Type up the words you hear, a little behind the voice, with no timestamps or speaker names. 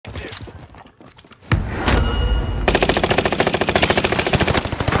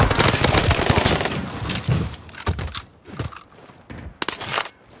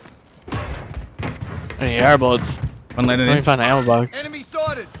Any air bullets? One landed Let me in. find an ammo box. Enemy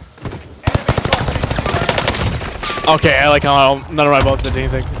sighted. Okay, I like how none of my bullets did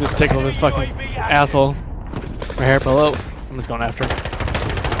anything. Just tickle this fucking asshole. My hair below. I'm just going after.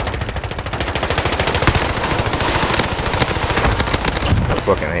 I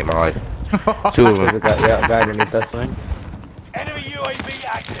fucking hate my life. Two of them. Yeah, a guy underneath us. Enemy UAV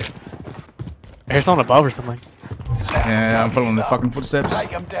active. I hear someone above or something. Yeah, I'm following the fucking footsteps.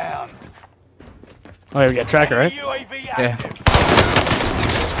 Take them down. Oh yeah, we got tracker, right? UAV Yeah. active.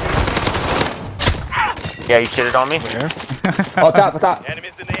 Yeah, you shitted on me? Where? Oh, top.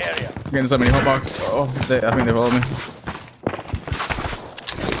 Enemies in the area. I'm getting so many hotbox. Oh, I think they followed me.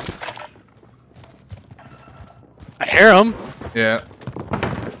 I hear him. Yeah.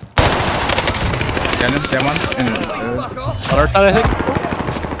 Down one. Fuck off. On our side, I think.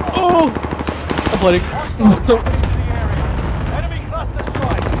 Oh! I'm bleeding. Enemy cluster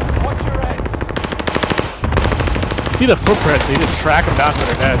strike. Watch your heads. See the footprints, so you just track them down to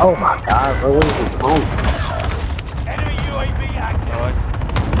their head. Oh my god, where was his phone? Enemy UAV active.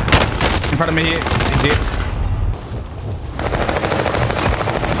 In front of me here. He's here.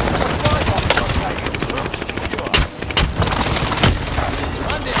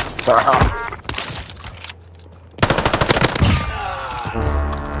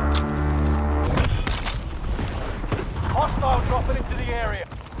 Hostile dropping into the area.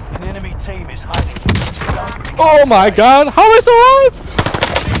 An enemy team is hiding. Oh my god, how am I still alive?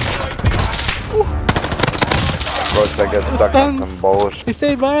 Of course, I get stuck on some bullshit. He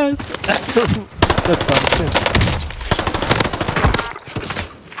saved my ass. That's fun.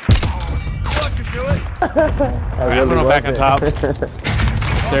 I can do it. I'm gonna go back on top.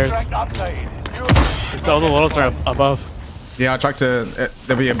 There's Contract updated. all the loads are above. Yeah, I tried to.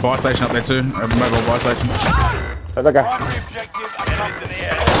 There'll be a buy station up there too. A mobile buy station. There's a guy. Primary objective enemies in the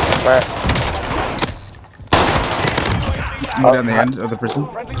area. Where? More down the end of the prison.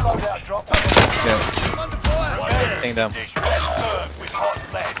 Friendly loadout drop. Yeah. Under fire. Thing down. Dish best served with hot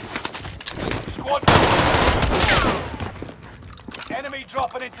lead. Squad. Enemy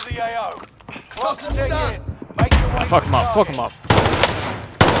dropping into the AO. Close and stun. Make your way. Fuck him up, fuck him up.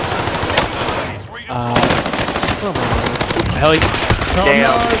 Heli.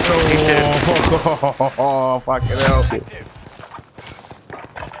 Damn. Oh, fucking hell.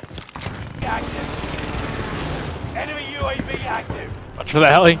 Active. Enemy UAV active. Watch for the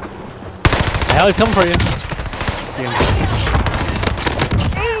heli. The heli's coming for you. See him.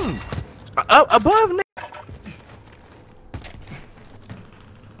 Above me.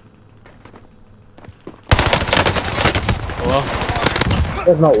 Hello?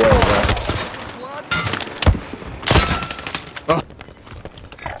 There's no way, bro.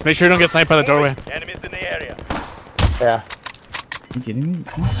 Just make sure you don't get sniped by the doorway. Enemies in the area. Yeah. You kidding me?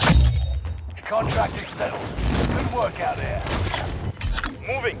 Contract is settled. Good work out there.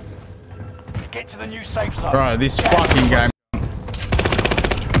 Moving. Get to the new safe zone. Bro, this fucking game.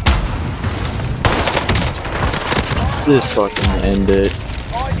 This fucking ended.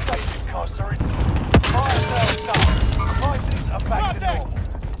 Buy station costs are in. Fire sales done. Prices are back to normal.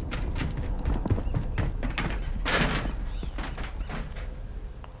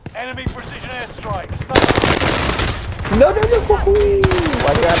 Enemy precision airstrike. No. Woohoo!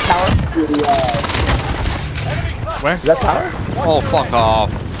 Why do you have power? Enemy cluster. Where? Is that power? Oh, fuck off.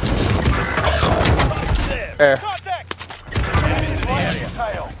 There. Contact. Enemies in the area.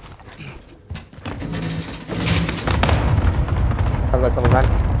 Tail. I've got someone done.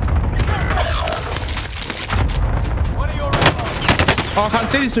 20 your ammo. Oh, I can't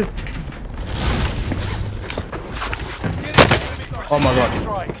see these two. Oh my god.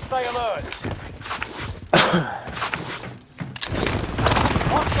 Strike. Stay alert.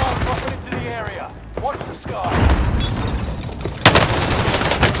 Hostile dropping into the area. Watch the sky.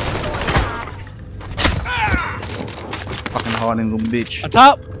 Fucking hiding little bitch. On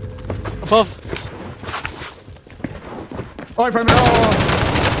top! Above! Oh, in front of me.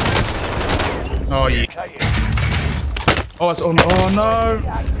 Oh, yeah. Oh, it's on. Oh no.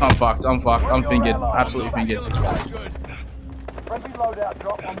 I'm fucked. I'm fingered. Absolutely fingered. Good. Friendly loadout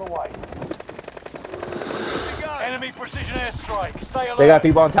drop on the way. Enemy precision airstrike. Stay alert. They got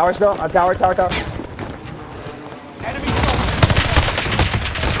people on tower still? On tower. Enemy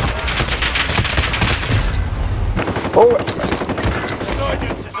Oh!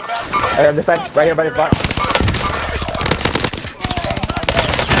 resurgence is about to Hey, on this side, right here by this box.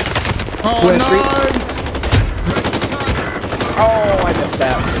 Oh Two in the no. street. Oh, I missed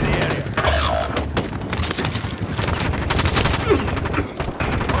that.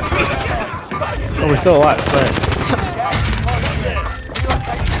 Oh, we're still alive. Sorry.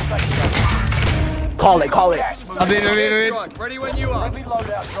 Call it, call it. I did it. Ready when you are. Friendly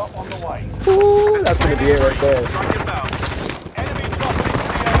loadout drop on the way. Ooh, that's gonna be it right there. Enemy dropping into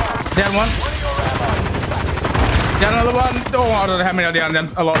the AR. Down one. One of your allies. Down another one. Oh, I don't know how many are down. Down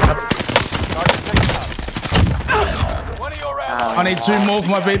a lot. One of your allies. I need 2 more for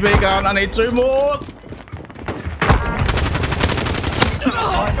my BB gun. I need 2 more.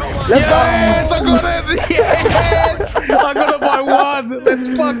 Let's Yes, I got it. Yes, I got it by 1. Let's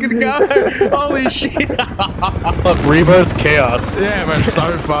fucking go. Holy shit. Look, Rebirth Chaos. Yeah, man,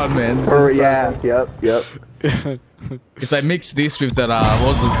 so fun, man. go. Yeah, yep. If they mix this with that, what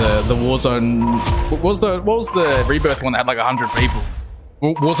was it, the Warzone? What was the Rebirth one that had like 100 people?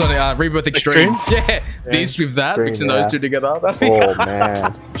 Warzone Rebirth Extreme. Yeah, this with that, Extreme, mixing yeah. those two together. That'd be Oh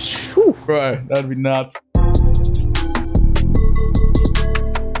man. bro, that'd be nuts.